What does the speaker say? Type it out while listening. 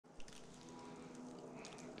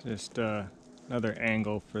Just another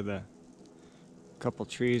angle for the couple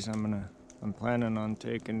trees I'm planning on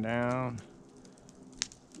taking down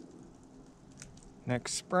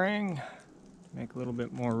next spring. Make a little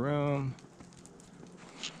bit more room.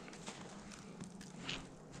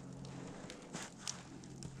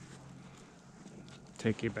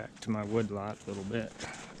 Take you back to my wood lot a little bit.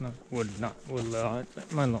 Not wood lot,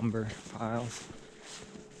 but my lumber piles.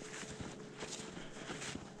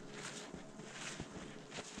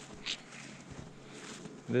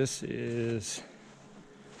 This is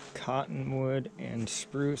cottonwood and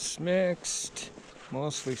spruce mixed,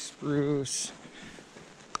 mostly spruce.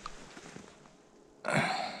 And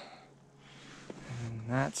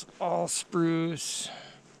that's all spruce.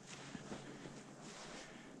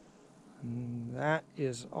 And that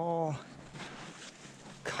is all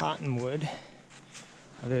cottonwood,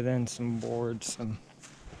 other than some boards, some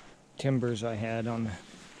timbers I had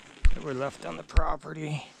that were left on the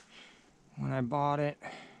property when I bought it.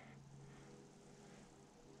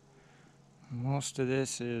 Most of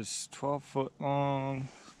this is 12 foot long.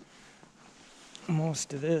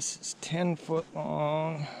 Most of this is 10 foot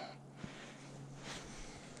long.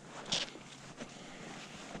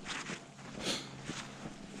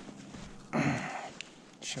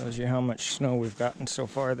 Shows you how much snow we've gotten so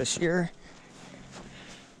far this year.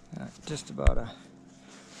 Just about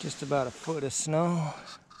a foot of snow.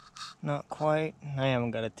 Not quite. I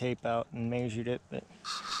haven't got a tape out and measured it, but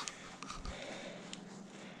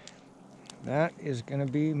that is going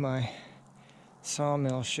to be my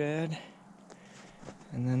sawmill shed.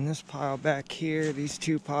 And then this pile back here, these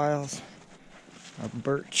two piles are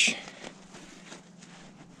birch.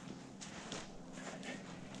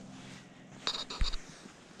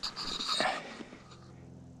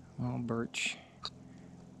 All birch.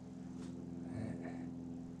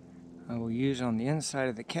 I will use on the inside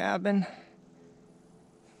of the cabin,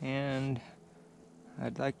 and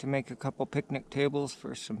I'd like to make a couple picnic tables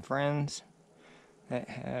for some friends that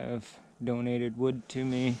have donated wood to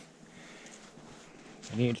me.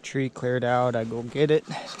 If I need a tree cleared out, I go get it,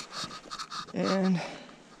 and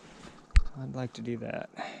I'd like to do that.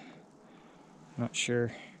 Not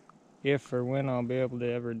sure if or when I'll be able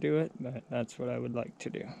to ever do it, but that's what I would like to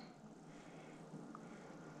do.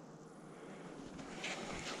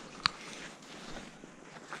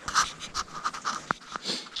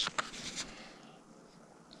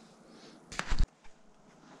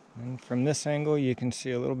 And from this angle you can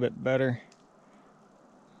see a little bit better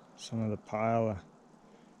some of the pile of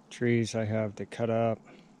trees I have to cut up.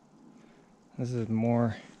 This is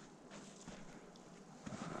more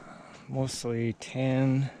mostly 8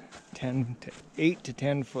 to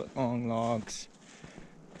 10 foot long logs.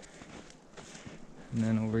 And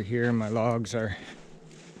then over here my logs are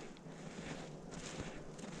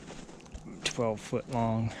 12 foot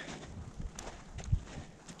long.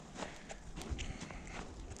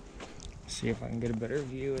 See if I can get a better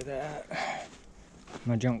view of that.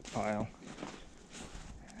 My junk pile.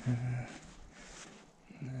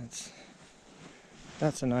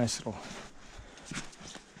 That's a nice little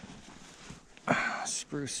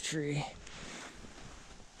spruce tree.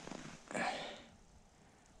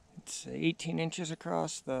 It's 18 inches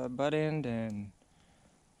across the butt end and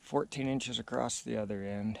 14 inches across the other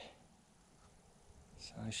end.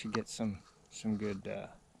 So I should get some good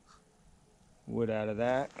wood out of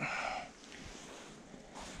that.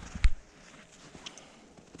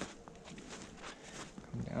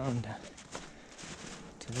 Come down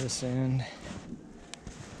to this end.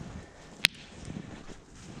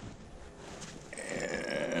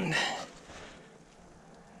 And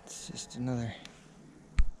it's just another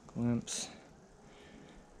glimpse.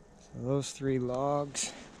 So those 3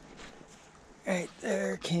 logs right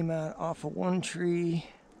there came out off of one tree.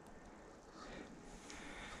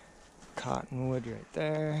 Cottonwood right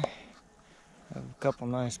there. I have a couple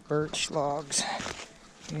nice birch logs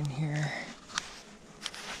in here.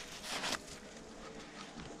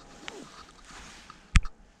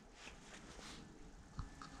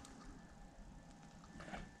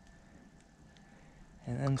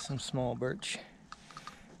 And then some small birch.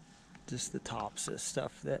 Just the tops of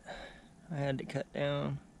stuff that I had to cut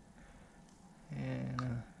down.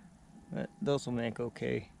 And those will make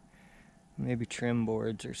okay. Maybe trim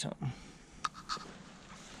boards or something.